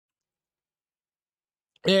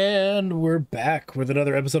And we're back with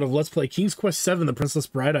another episode of Let's Play King's Quest VII, The Princess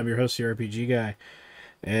Bride. I'm your host, the RPG Guy.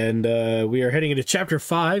 And we are heading into Chapter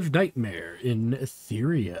 5, Nightmare in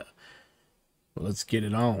Etheria. Let's get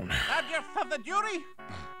it on. Judges of the jury,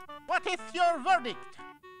 what is your verdict?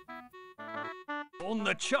 On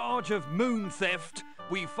the charge of moon theft,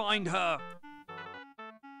 we find her...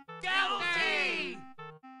 Guilty!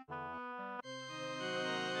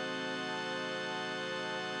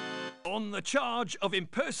 On the charge of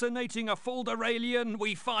impersonating a Falderalian,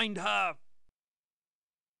 we find her...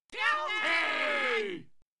 Guilty!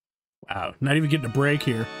 Wow, not even getting a break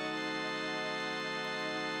here.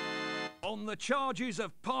 On the charges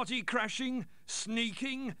of party crashing,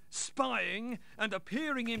 sneaking, spying, and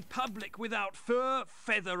appearing in public without fur,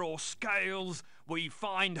 feather, or scales, we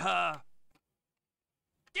find her...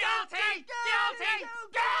 Guilty! Guilty!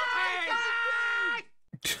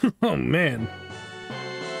 Guilty! Oh, man.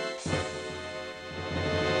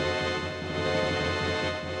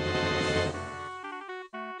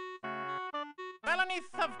 Felonies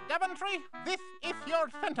of Daventry, this is your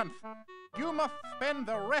sentence. You must spend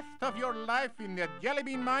the rest of your life in the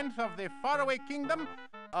jellybean mines of the faraway kingdom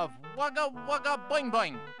of Wagga Wagga Boing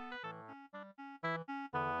Boing.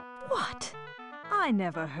 What? I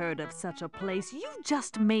never heard of such a place. You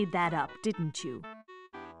just made that up, didn't you?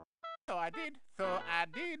 So I did.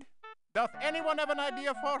 Does anyone have an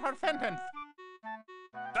idea for her sentence?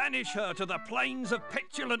 Banish her to the plains of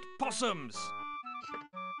petulant possums.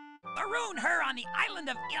 Maroon her on the island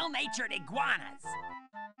of ill-natured iguanas.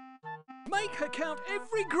 Make her count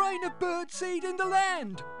every grain of birdseed in the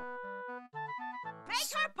land.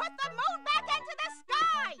 Make her put the moon back into the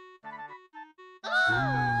sky!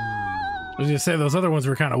 I was gonna say, those other ones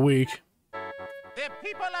were kind of weak. The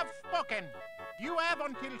people have spoken. You have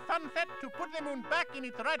until sunset to put the moon back in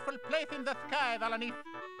its rightful place in the sky, Valanice.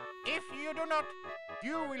 If you do not,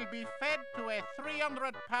 you will be fed to a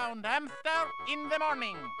 300-pound hamster in the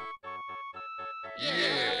morning.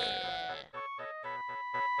 Yeah!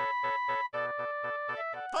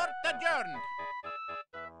 Court adjourned.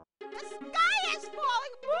 The sky is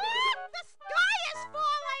falling! The sky is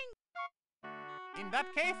falling! In that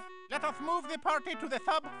case, let us move the party to the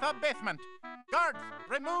sub-basement. Guards,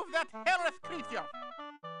 remove that hairless creature.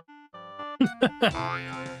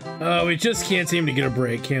 Oh, we just can't seem to get a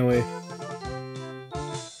break, can we?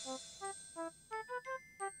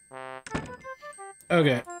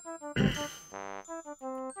 Okay.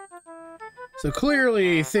 So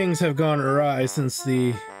clearly things have gone awry since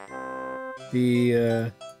the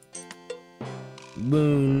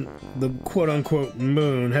moon, the quote-unquote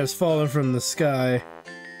moon, has fallen from the sky.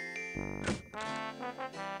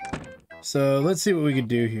 So let's see what we could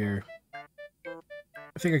do here.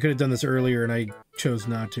 I think I could have done this earlier and I chose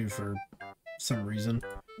not to for some reason.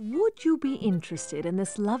 Would you be interested in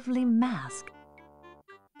this lovely mask?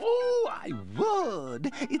 Oh, I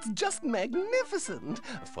would. It's just magnificent.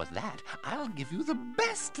 For that, I'll give you the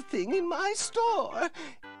best thing in my store.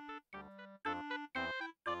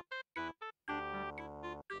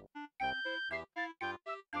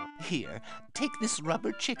 Here, take this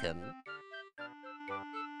rubber chicken.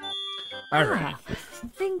 All right.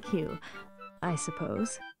 Thank you, I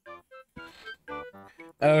suppose.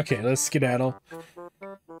 Okay, let's skedaddle.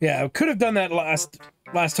 Yeah, I could have done that last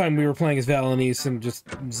time we were playing as Valanice and just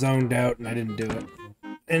zoned out and I didn't do it.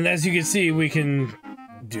 And as you can see, we can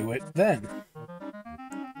do it then.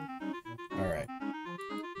 Alright.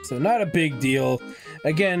 So not a big deal.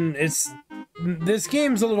 Again, this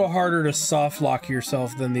game's a little harder to soft lock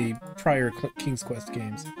yourself than the prior King's Quest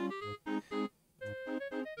games.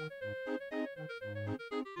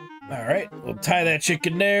 Alright, we'll tie that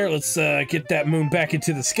chicken there. Let's get that moon back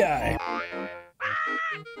into the sky.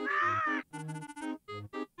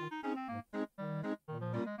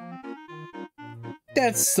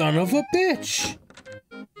 That son of a bitch!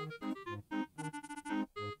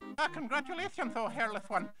 Congratulations, oh hairless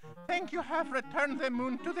one. Think you have returned the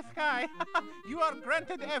moon to the sky. You are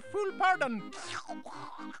granted a full pardon.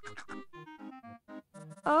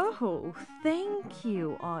 Oh, thank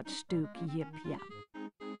you, Archduke Yip Yap.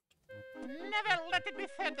 Never let it be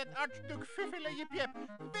said that Archduke Fiffle Yip Yip,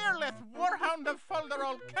 fearless warhound of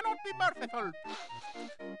Folderol, cannot be merciful.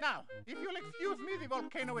 Now, if you'll excuse me, the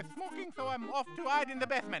volcano is smoking, so I'm off to hide in the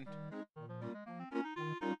basement.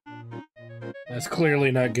 That's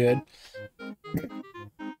clearly not good.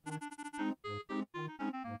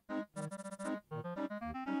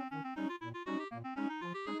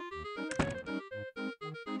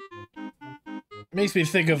 Makes me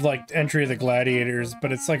think of, like, Entry of the Gladiators,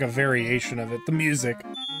 but it's like a variation of it. The music.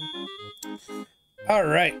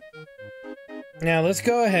 Alright. Now let's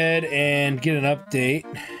go ahead and get an update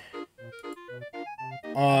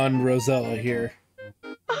on Rosella here.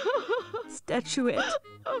 Statuette,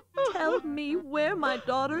 tell me where my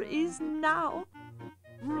daughter is now.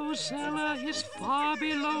 Rosella is far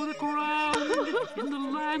below the ground in the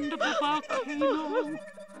land of the volcano.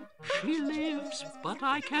 She lives, but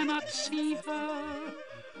I cannot see her.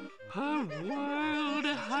 Her world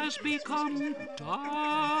has become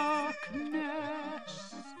darkness.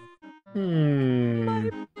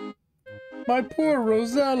 My poor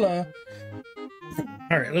Rosella.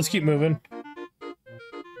 All right, let's keep moving.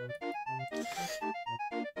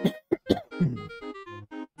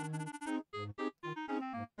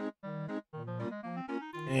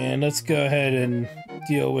 And let's go ahead and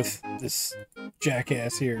deal with this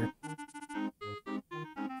jackass here.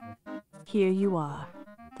 Here you are,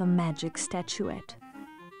 the magic statuette.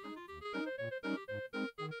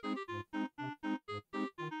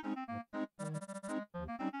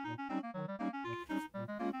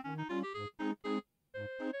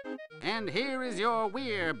 And here is your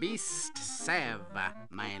weir beast, Sev,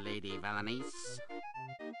 my lady Valanice.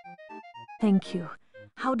 Thank you.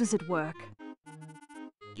 How does it work?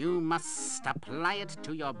 You must apply it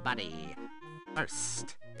to your body.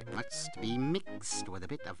 First, it must be mixed with a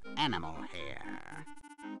bit of animal hair.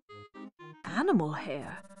 Animal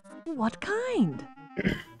hair? What kind?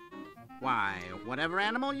 Why, whatever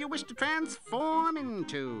animal you wish to transform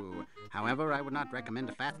into. However, I would not recommend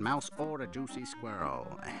a fat mouse or a juicy squirrel.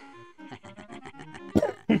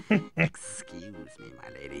 Excuse me, my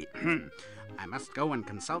lady. I must go and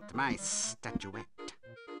consult my statuette.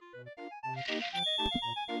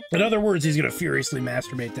 In other words, he's gonna furiously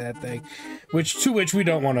masturbate to that thing, to which we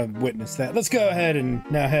don't want to witness that. Let's go ahead and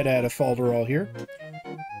now head out of Falderall here.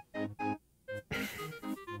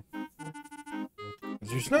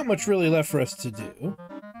 There's not much really left for us to do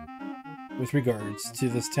with regards to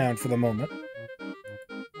this town for the moment.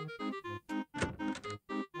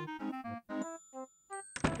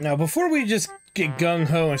 Now, before we just get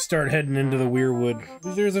gung-ho and start heading into the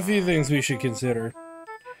Weirwood, there's a few things we should consider.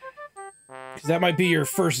 Because that might be your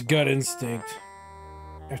first gut instinct.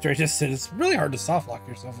 After I just said, it's really hard to softlock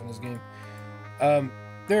yourself in this game.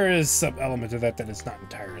 There is some element of that is not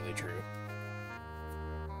entirely true.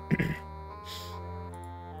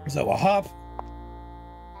 So a hop,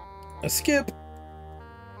 a skip,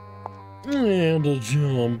 and a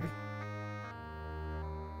jump.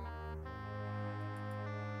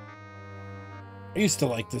 I used to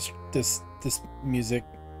like this music.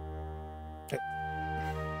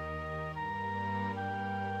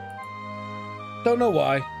 Don't know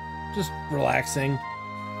why. Just relaxing.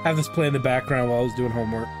 Have this play in the background while I was doing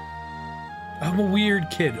homework. I'm a weird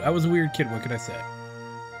kid. I was a weird kid, what can I say?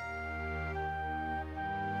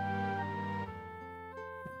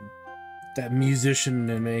 That musician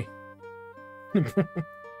in me.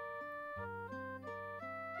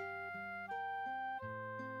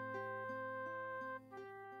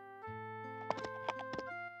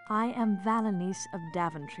 I am Valanice of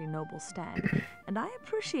Daventry, noble stag, and I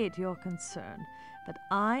appreciate your concern, but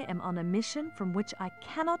I am on a mission from which I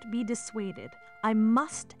cannot be dissuaded. I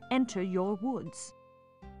must enter your woods.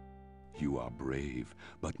 You are brave,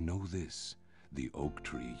 but know this. The oak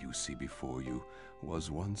tree you see before you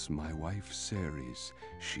was once my wife Ceres,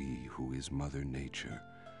 she who is Mother Nature.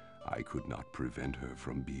 I could not prevent her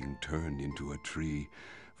from being turned into a tree,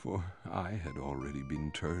 for I had already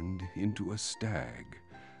been turned into a stag.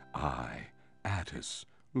 I, Attis,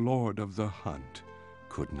 Lord of the Hunt,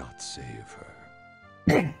 could not save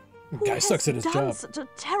her. Guy sucks at his job. Who has done such a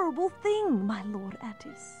terrible thing, my Lord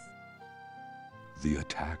Attis? The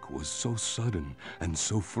attack was so sudden and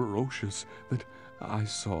so ferocious that I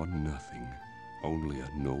saw nothing. Only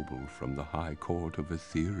a noble from the high court of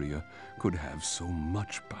Etheria could have so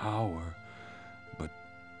much power. But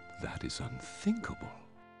that is unthinkable.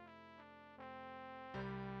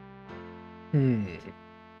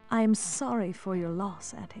 I am sorry for your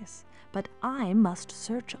loss, Attis, but I must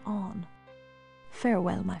search on.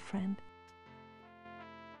 Farewell, my friend.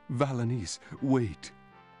 Valanice, wait.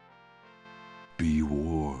 Be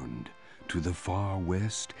warned. To the far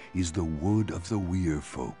west is the wood of the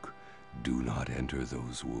Weirfolk. Do not enter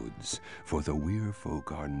those woods, for the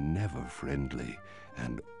Weirfolk are never friendly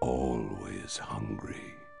and always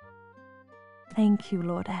hungry. Thank you,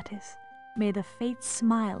 Lord Attis. May the fates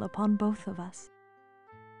smile upon both of us.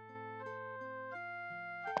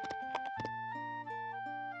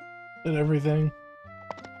 And everything.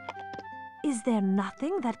 Is there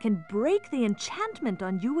nothing that can break the enchantment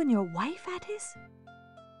on you and your wife, Attis?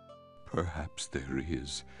 Perhaps there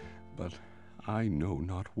is, but I know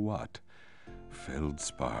not what.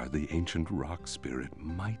 Feldspar, the ancient rock spirit,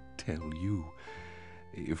 might tell you,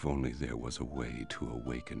 if only there was a way to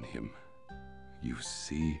awaken him. You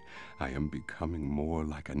see, I am becoming more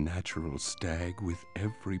like a natural stag with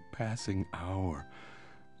every passing hour.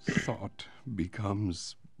 Thought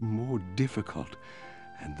becomes more difficult,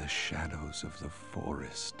 and the shadows of the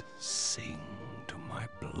forest sing to my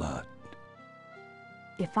blood.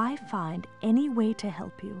 If I find any way to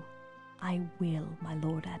help you, I will, my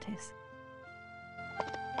Lord Attis.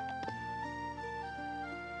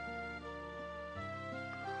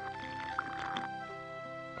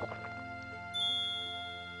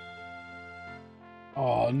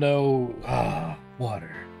 Oh, no. Ah,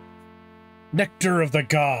 water. Nectar of the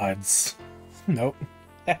gods. Nope.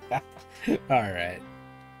 Alright.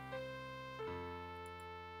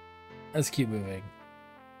 Let's keep moving.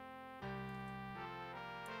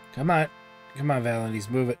 Come on. Come on, Valentines,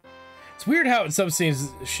 move it. It's weird how in some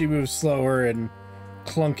scenes she moves slower and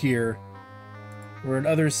clunkier, where in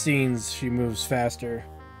other scenes she moves faster.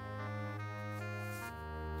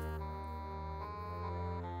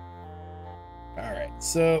 Alright,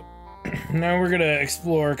 so now we're gonna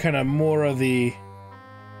explore kind of more of the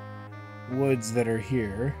woods that are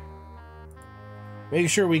here. Make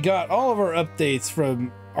sure we got all of our updates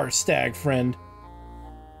from our stag friend.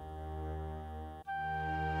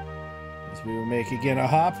 As we will make again a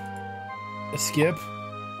hop, a skip,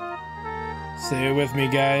 stay with me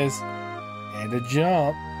guys, and a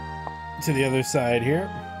jump to the other side here.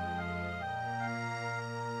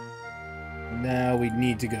 Now we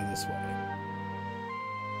need to go this way.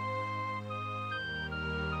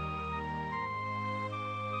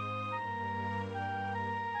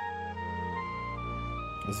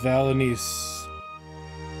 As Valenice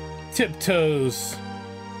tiptoes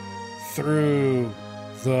through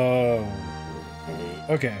the...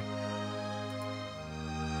 Okay.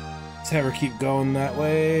 Let's have her keep going that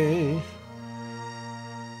way.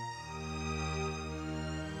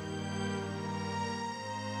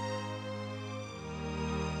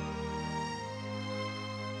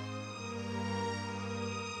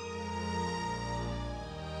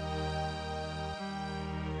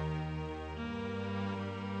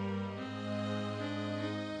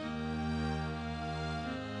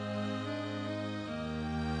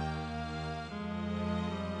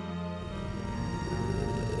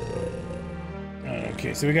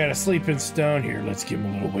 Okay, so we got a sleeping stone here. Let's give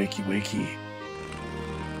him a little wakey wakey.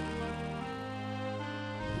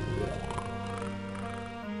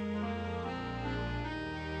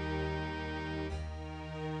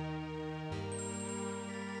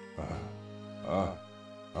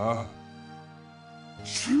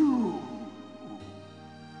 Shoo!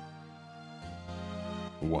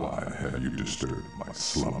 Why have you disturbed my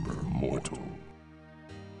slumber, mortal?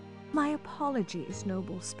 My apologies,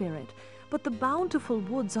 noble spirit, but the bountiful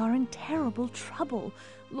woods are in terrible trouble.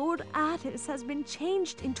 Lord Attis has been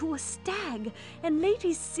changed into a stag, and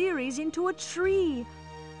Lady Ceres into a tree.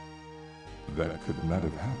 That could not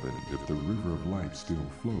have happened if the river of life still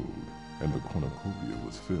flowed and the cornucopia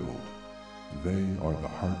was filled. They are the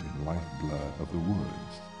heart and lifeblood of the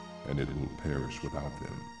woods, and it will perish without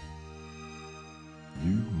them.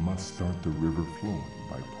 You must start the river flowing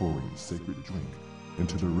by pouring sacred drink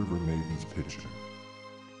into the river maiden's pitcher.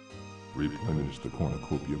 Replenish the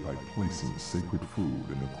cornucopia by placing sacred food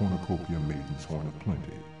in the cornucopia maiden's horn of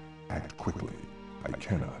plenty. Act quickly. I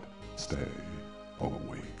cannot stay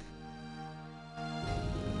awake.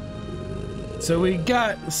 So we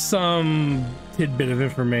got some tidbit of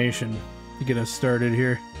information to get us started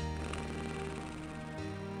here.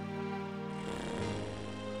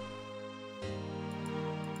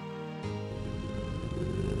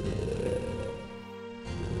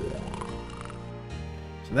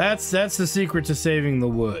 So that's the secret to saving the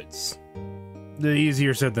woods. The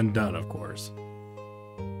easier said than done, of course.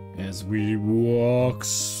 As we walk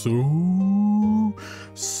so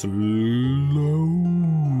slowly,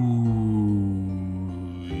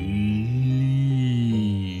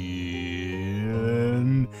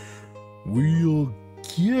 and we'll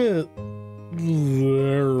get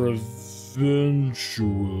there eventually.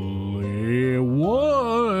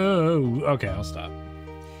 Whoa! Okay, I'll stop.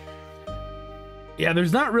 Yeah,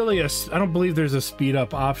 there's not really a... I don't believe there's a speed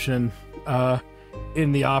up option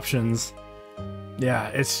in the options. Yeah,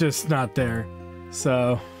 it's just not there.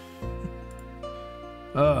 So...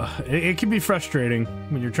 it can be frustrating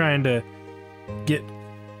when you're trying to get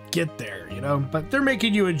there, you know? But they're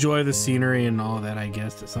making you enjoy the scenery and all that, I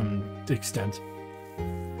guess, to some extent.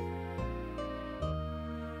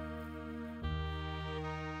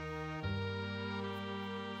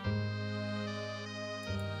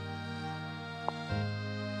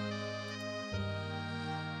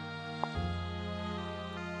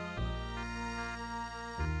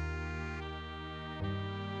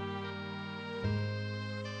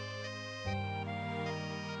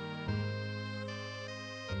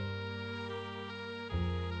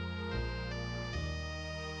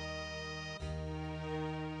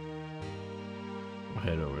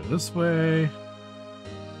 Head over this way.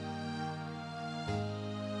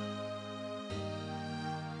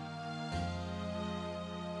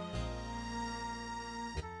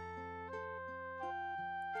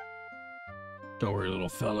 Don't worry, little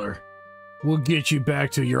feller. We'll get you back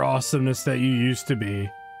to your awesomeness that you used to be.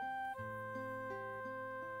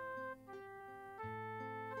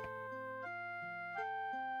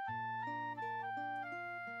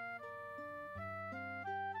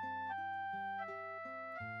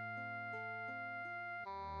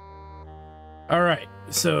 All right,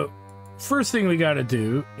 so first thing we got to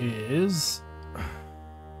do is...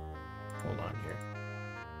 Hold on here.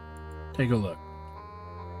 Take a look.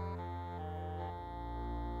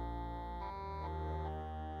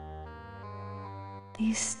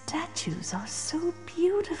 These statues are so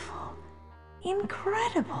beautiful.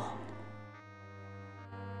 Incredible.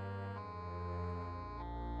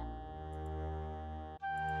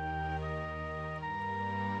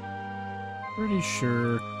 Pretty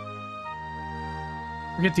sure.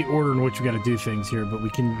 Forget the order in which we got to do things here, but we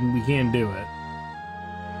can do it.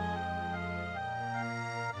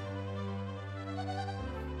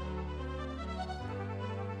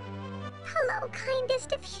 Hello,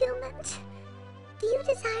 kindest of humans. Do you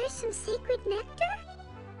desire some sacred nectar?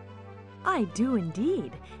 I do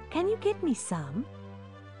indeed. Can you get me some?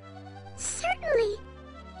 Certainly.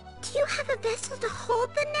 Do you have a vessel to hold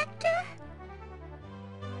the nectar?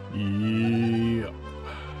 Yeah.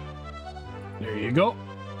 There you go.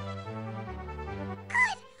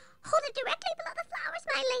 Good. Hold it directly below the flowers,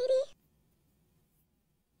 my lady.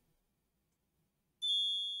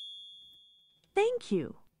 Thank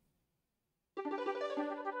you.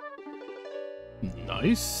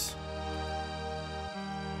 Nice.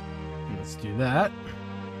 Let's do that.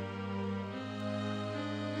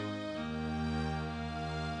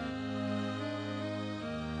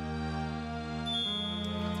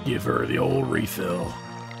 Give her the old refill.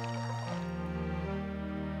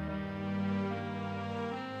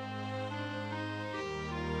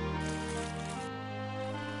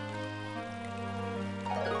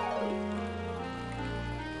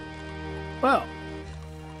 Well,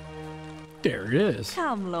 there it is.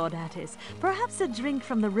 Come, Lord Attis. Perhaps a drink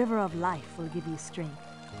from the River of Life will give you strength.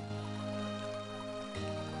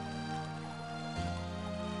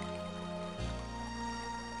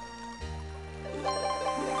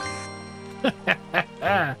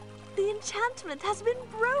 The enchantment has been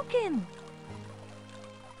broken.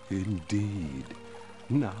 Indeed.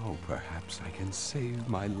 Now perhaps I can save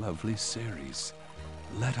my lovely Ceres.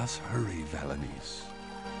 Let us hurry, Valanice.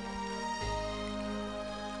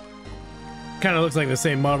 Kind of looks like the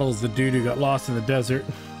same model as the dude who got lost in the desert.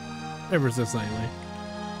 Ever so slightly.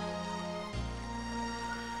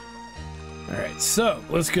 Alright, so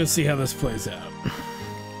let's go see how this plays out.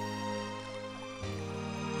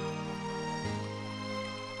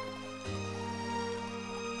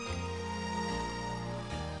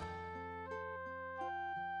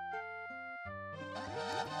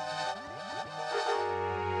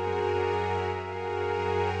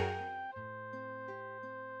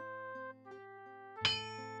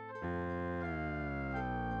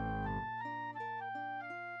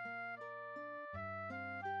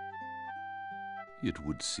 It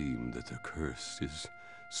would seem that the curse is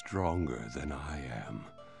stronger than I am,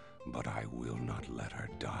 but I will not let her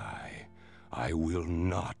die. I will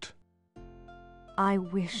not. I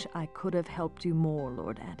wish I could have helped you more,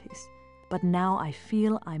 Lord Attis. But now I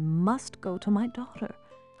feel I must go to my daughter.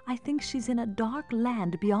 I think she's in a dark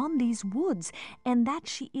land beyond these woods, and that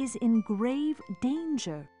she is in grave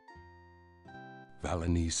danger.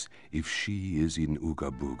 Valanice, if she is in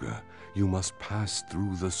Ooga Booga, you must pass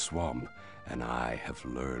through the swamp, and I have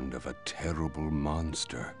learned of a terrible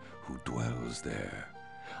monster who dwells there.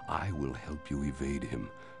 I will help you evade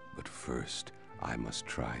him, but first I must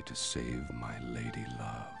try to save my lady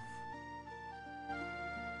love.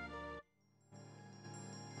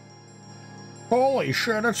 Holy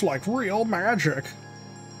shit, it's like real magic.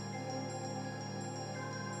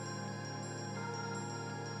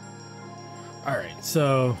 Alright,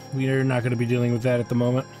 so we are not going to be dealing with that at the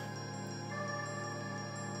moment.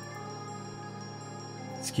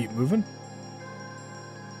 Let's keep moving.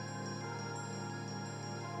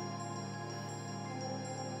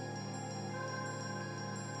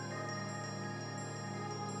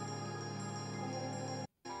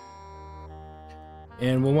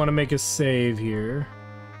 And we'll want to make a save here.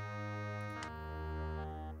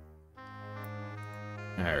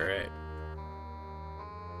 Alright.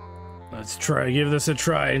 Let's give this a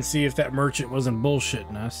try and see if that merchant wasn't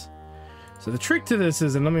bullshitting us. So the trick to this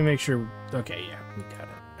is, and let me make sure, okay, yeah, we got it.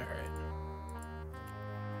 Alright.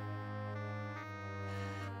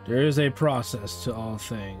 There is a process to all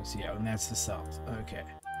things. Yeah, and that's the south. Okay.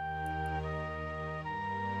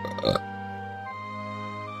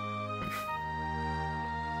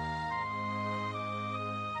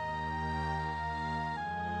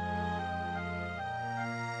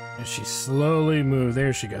 As she slowly moves,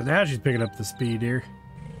 there she goes. Now she's picking up the speed here.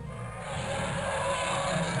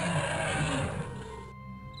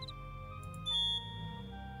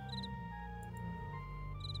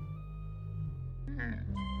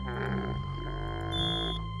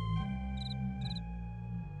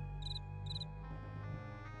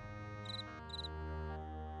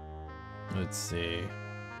 Let's see.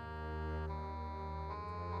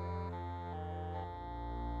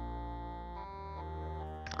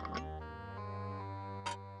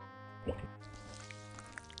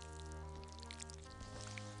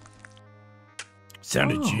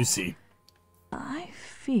 Sounded juicy. I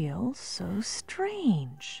feel so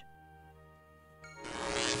strange.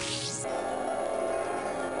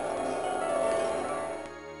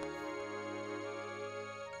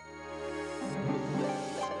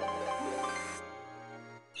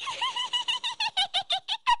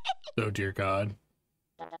 Oh dear God.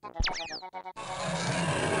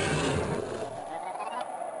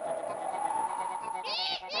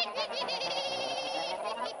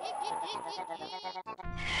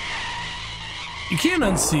 You can't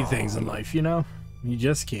unsee things in life, you know? You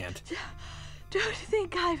just can't. Don't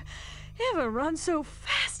think I've ever run so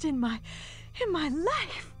fast in my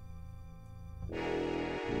life.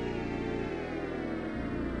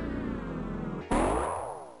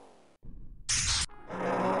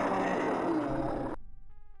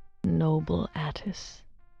 Noble Attis.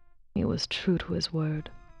 He was true to his word.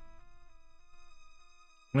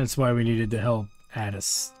 That's why we needed to help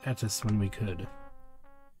Attis when we could.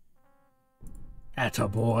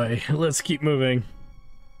 Attaboy. Let's keep moving.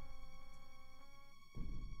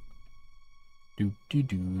 Do do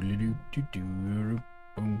do do do do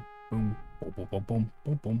boom boom boom boom boom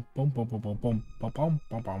boom boom boom boom boom boom boom boom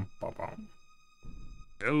boom boom boom.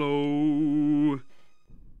 Hello.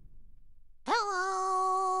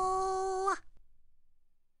 Hello.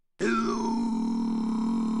 Hello.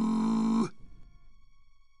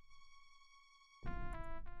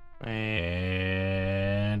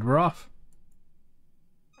 And we're off.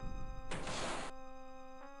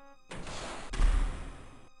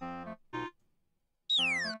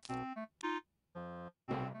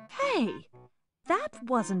 Hey, that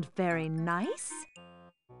wasn't very nice.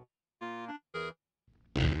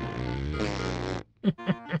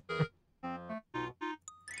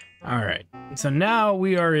 Alright, so now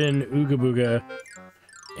we are in Ooga Booga,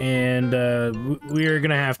 and we are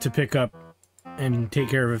gonna have to pick up and take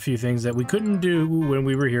care of a few things that we couldn't do when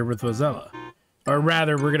we were here with Rosella. Or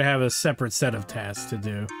rather, we're gonna have a separate set of tasks to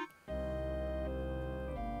do.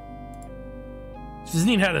 It's just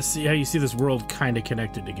neat how you see this world kind of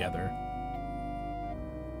connected together.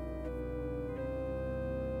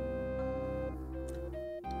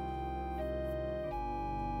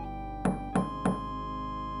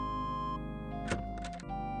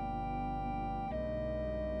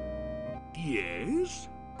 Yes?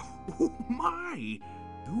 Oh my!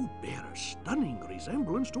 You bear a stunning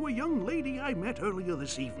resemblance to a young lady I met earlier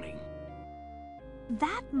this evening.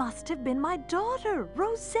 That must have been my daughter,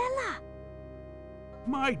 Rosella.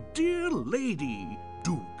 My dear lady,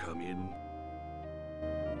 do come in.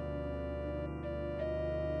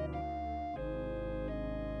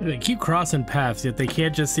 They keep crossing paths, yet they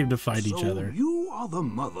can't just seem to find each other. So you are the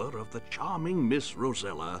mother of the charming Miss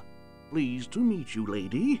Rosella. Pleased to meet you,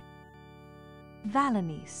 lady.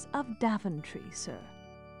 Valenice of Daventry, sir.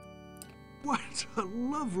 What a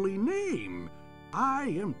lovely name. I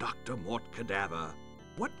am Dr. Mort Cadaver.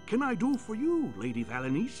 What can I do for you, Lady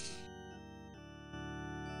Valenice?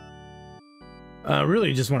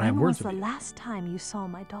 Really just want to have When was words with the you. last time you saw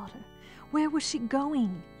my daughter? Where was she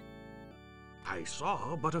going? I saw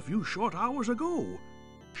her but a few short hours ago.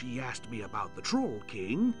 She asked me about the Troll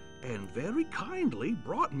King, and very kindly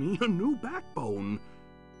brought me a new backbone.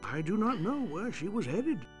 I do not know where she was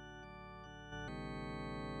headed.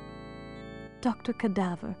 Dr.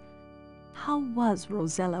 Cadaver, how was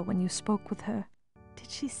Rosella when you spoke with her? Did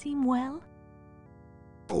she seem well?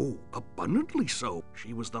 Oh, abundantly so.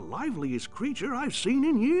 She was the liveliest creature I've seen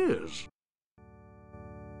in years.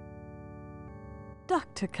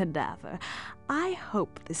 Dr. Cadaver, I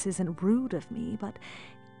hope this isn't rude of me, but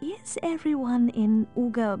is everyone in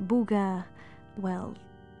Ooga Booga, well,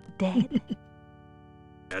 dead?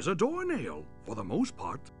 As a doornail, for the most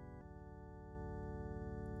part.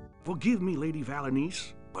 Forgive me, Lady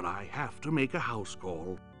Valenice, but I have to make a house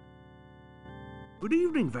call. Good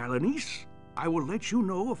evening, Valenice. I will let you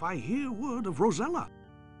know if I hear word of Rosella.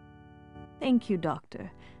 Thank you,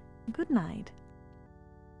 Doctor. Good night.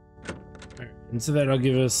 And so that'll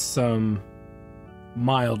give us some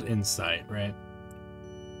mild insight, right?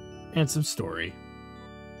 And some story.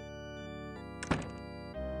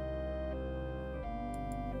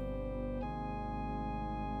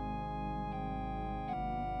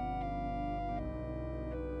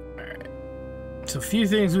 Alright. So a few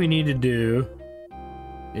things we need to do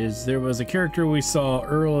is there was a character we saw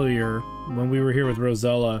earlier when we were here with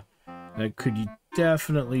Rosella that could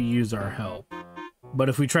definitely use our help. But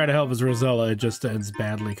if we try to help as Rosella, it just ends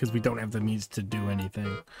badly because we don't have the means to do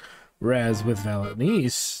anything. Whereas with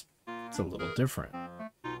Valenice, it's a little different.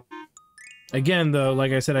 Again, though,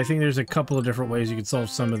 like I said, I think there's a couple of different ways you can solve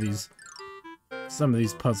some of these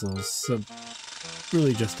puzzles. So it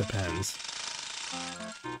really just depends.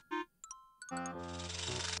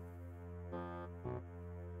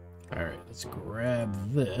 All right, let's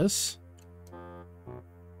grab this.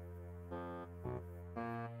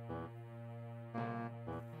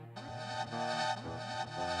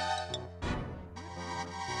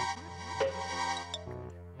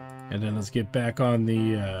 And then let's get back on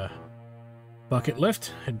the bucket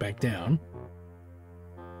lift, head back down.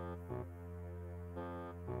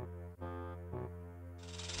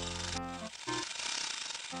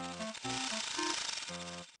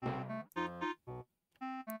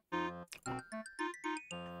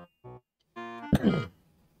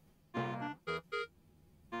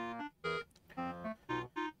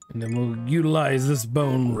 And then we'll utilize this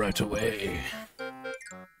bone right away.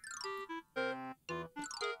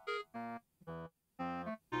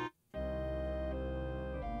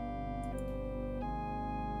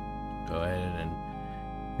 Go ahead and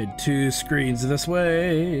hit 2 screens this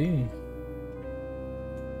way.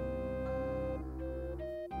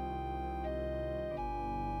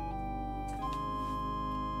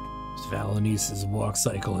 Valenice's walk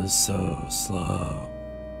cycle is so slow.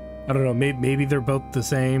 I don't know, maybe they're both the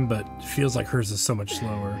same, but it feels like hers is so much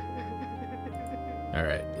slower.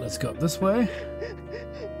 Alright, let's go up this way.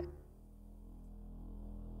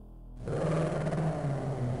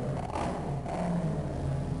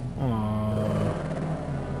 Aww.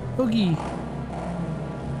 Boogie!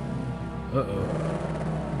 Uh-oh.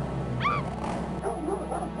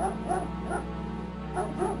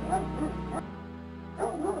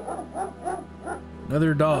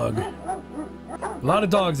 Another dog. A lot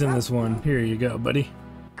of dogs in this one. Here you go, buddy.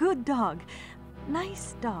 Good dog.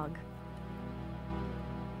 Nice dog.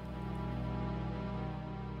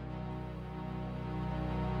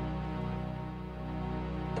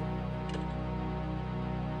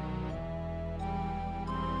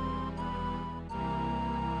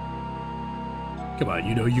 Come on,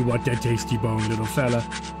 you know you want that tasty bone, little fella.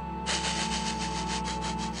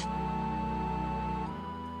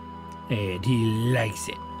 And he likes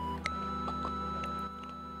it.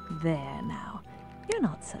 There now. You're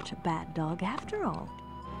not such a bad dog after all.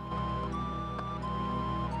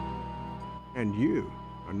 And you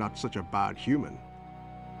are not such a bad human.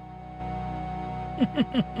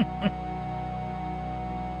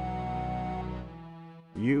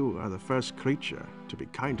 You are the first creature to be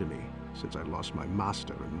kind to me since I lost my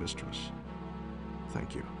master and mistress.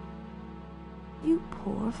 Thank you. You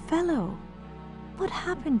poor fellow. What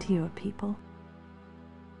happened to your people?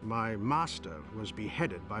 My master was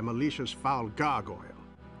beheaded by Militia's foul gargoyle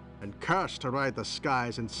and cursed to ride the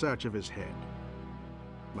skies in search of his head.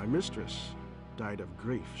 My mistress died of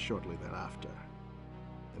grief shortly thereafter.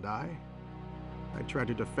 And I tried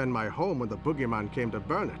to defend my home when the boogeyman came to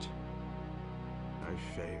burn it. I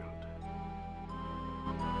failed.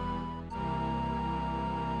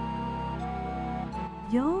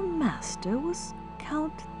 Your master was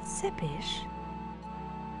Count Sepish?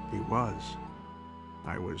 He was.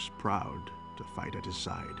 I was proud to fight at his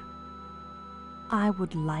side. I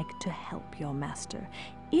would like to help your master.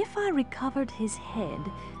 If I recovered his head,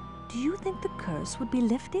 do you think the curse would be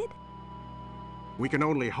lifted? We can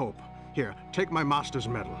only hope. Here, take my master's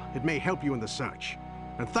medal. It may help you in the search.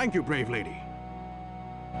 And thank you, brave lady.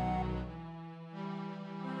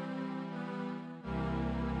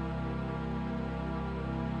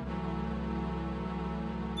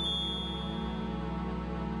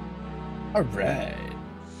 All right.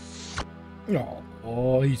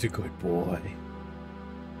 Oh, he's a good boy.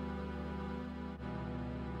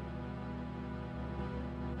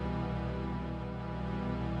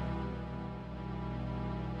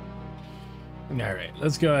 All right,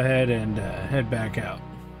 let's go ahead and head back out.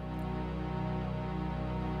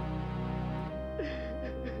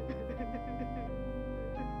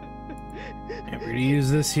 And we're gonna use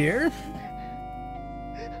this here.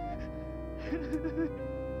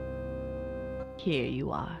 Here you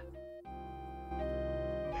are.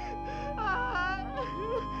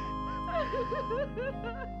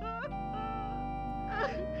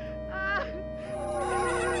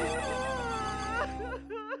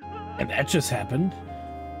 And that just happened.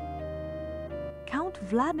 Count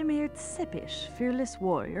Vladimir Tsepish, fearless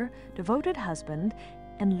warrior, devoted husband,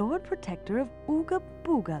 and Lord Protector of Ooga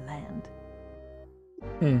Booga Land.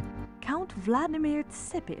 Count Vladimir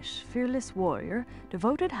Tsepish, fearless warrior,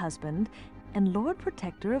 devoted husband, and Lord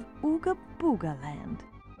Protector of Ooga Booga Land.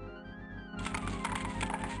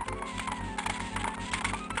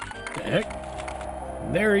 The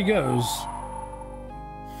heck? There he goes.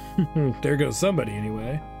 There goes somebody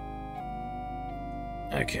anyway.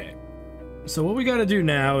 Okay. So what we gotta do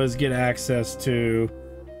now is get access to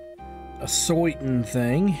a Soitan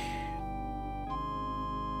thing.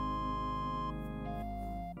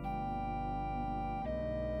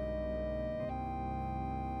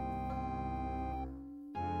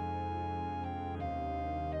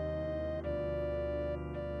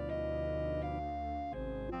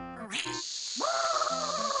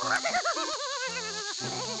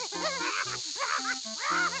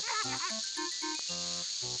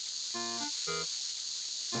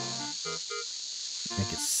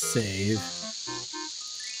 Make it save.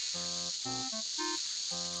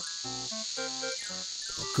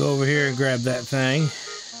 Go over here and grab that thing.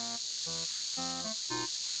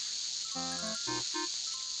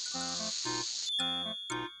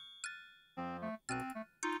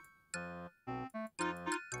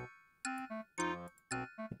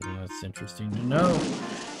 That's interesting to know.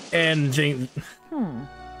 And James.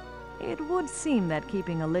 It would seem that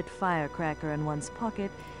keeping a lit firecracker in one's pocket.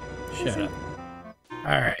 Shut up.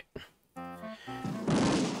 Alright.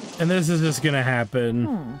 And this is just gonna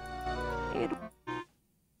happen.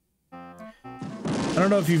 I don't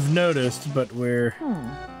know if you've noticed, but we're...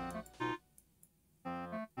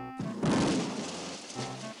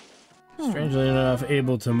 strangely enough,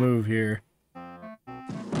 able to move here. I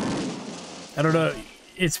don't know.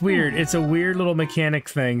 It's weird. It's a weird little mechanic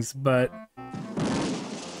things, but...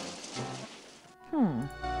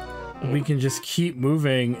 we can just keep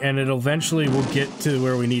moving, and it eventually will get to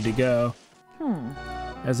where we need to go.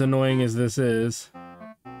 As annoying as this is.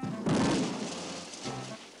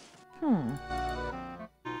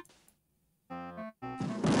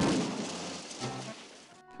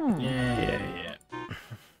 Yeah.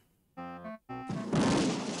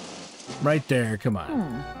 Right there, come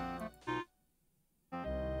on.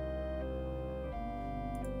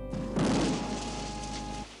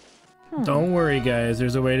 Don't worry, guys.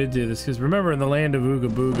 There's a way to do this. Because remember, in the land of Ooga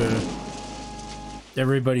Booga,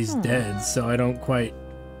 everybody's dead. So I don't quite...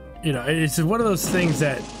 You know, it's one of those things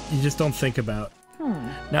that you just don't think about.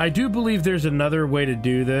 Now, I do believe there's another way to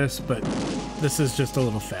do this, but this is just a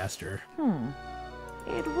little faster.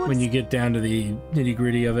 When you get down to the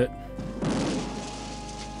nitty-gritty of it.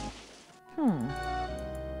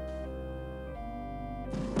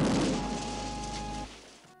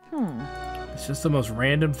 It's just the most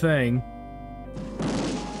random thing.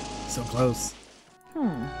 So close.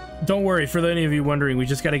 Don't worry, for any of you wondering, we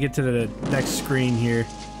just gotta get to the next screen here.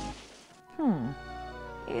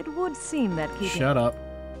 It would seem that keeping... Shut up.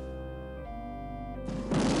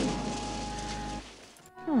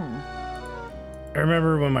 I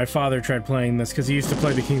remember when my father tried playing this, because he used to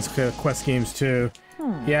play the King's Quest games too.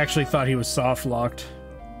 He actually thought he was soft-locked.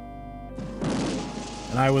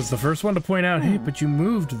 And I was the first one to point out, hey, but you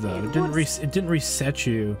moved though. It didn't reset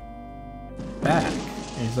you back.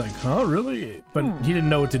 And he's like, huh, really? But he didn't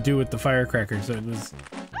know what to do with the firecracker, so it was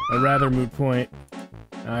a rather moot point.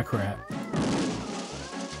 Ah, crap.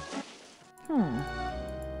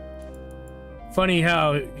 Funny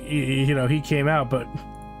how, you know, he came out, but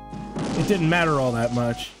it didn't matter all that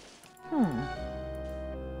much.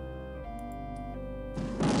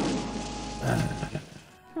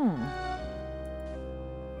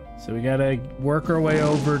 So we gotta work our way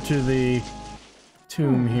over to the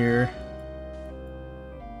tomb here.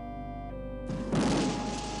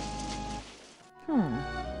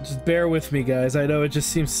 Just bear with me, guys. I know it just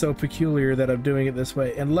seems so peculiar that I'm doing it this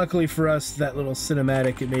way. And luckily for us, that little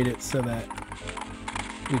cinematic, it made it so that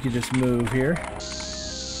we could just move here.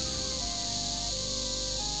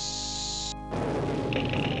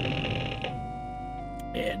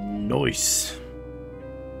 And nice.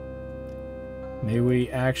 May we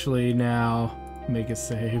actually now make a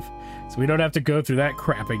save, so we don't have to go through that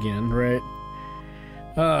crap again, right?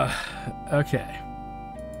 Okay.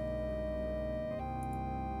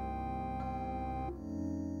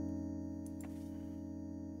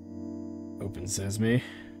 Open Sesame.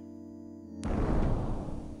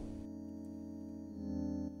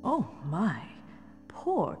 Oh my,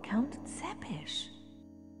 Count Sepish.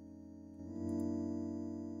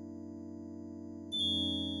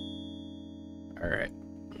 All right,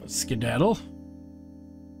 let's skedaddle.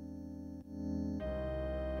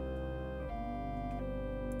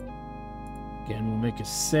 Again, we'll make a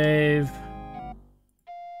save.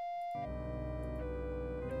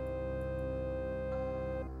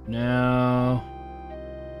 Now,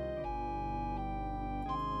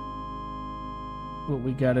 what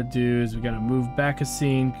we gotta do is we gotta move back a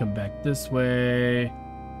scene, come back this way.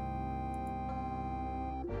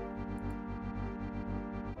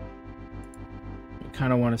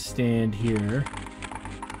 Kind of want to stand here.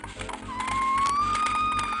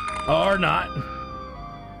 Or not.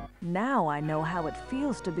 Now I know how it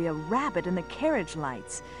feels to be a rabbit in the carriage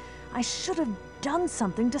lights. I should have done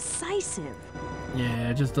something decisive.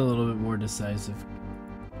 Yeah, just a little bit more decisive.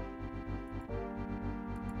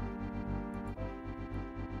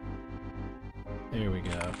 There we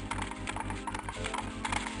go.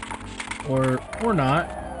 Or not.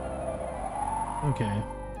 Okay,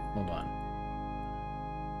 hold on.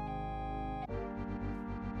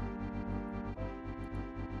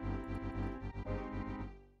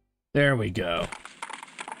 There we go.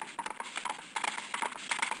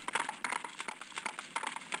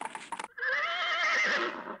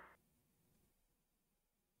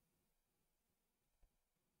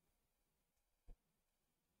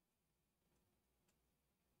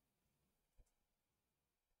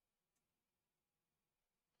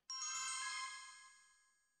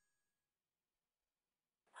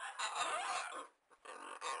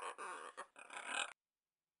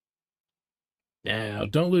 Now,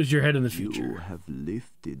 don't lose your head in the future. You have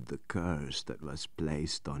lifted the curse that was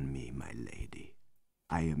placed on me, my lady.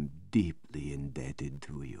 I am deeply indebted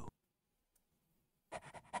to you.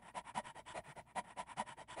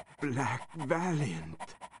 Black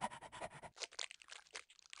Valiant.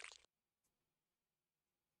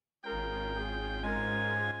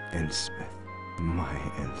 Elspeth, my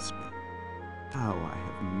Elspeth. How I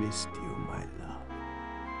have missed you, my love.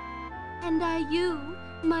 And are you,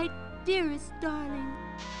 my dearest darling?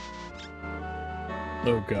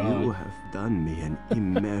 Oh, God. You have done me an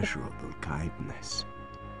immeasurable kindness.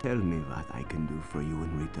 Tell me what I can do for you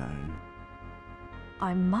in return.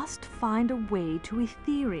 I must find a way to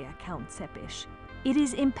Etheria, Count Sepish. It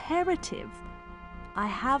is imperative. I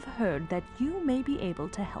have heard that you may be able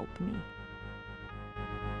to help me.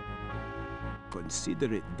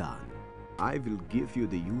 Consider it done. I will give you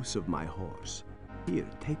the use of my horse. Here,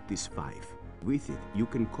 take this fife. With it, you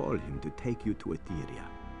can call him to take you to Etheria.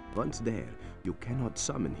 Once there, you cannot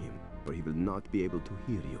summon him, for he will not be able to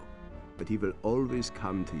hear you. But he will always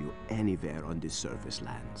come to you anywhere on the surface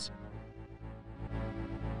lands.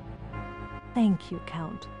 Thank you,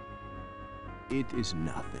 Count. It is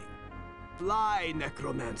nothing. Fly,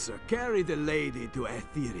 necromancer, carry the lady to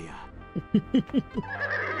Etheria.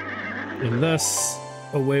 And thus,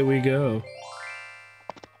 away we go.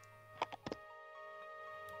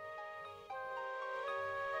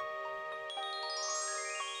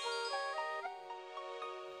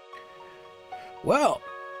 Well,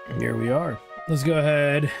 here we are. Let's go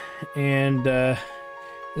ahead and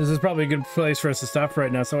this is probably a good place for us to stop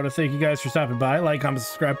right now. So I want to thank you guys for stopping by. Like, comment,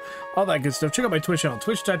 subscribe, all that good stuff. Check out my Twitch channel,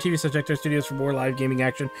 twitch.tv/Ecto for more live gaming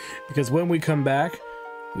action. Because when we come back,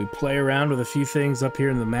 we play around with a few things up here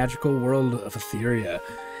in the magical world of Etheria.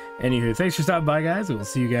 Anywho, thanks for stopping by, guys. And we'll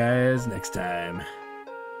see you guys next time.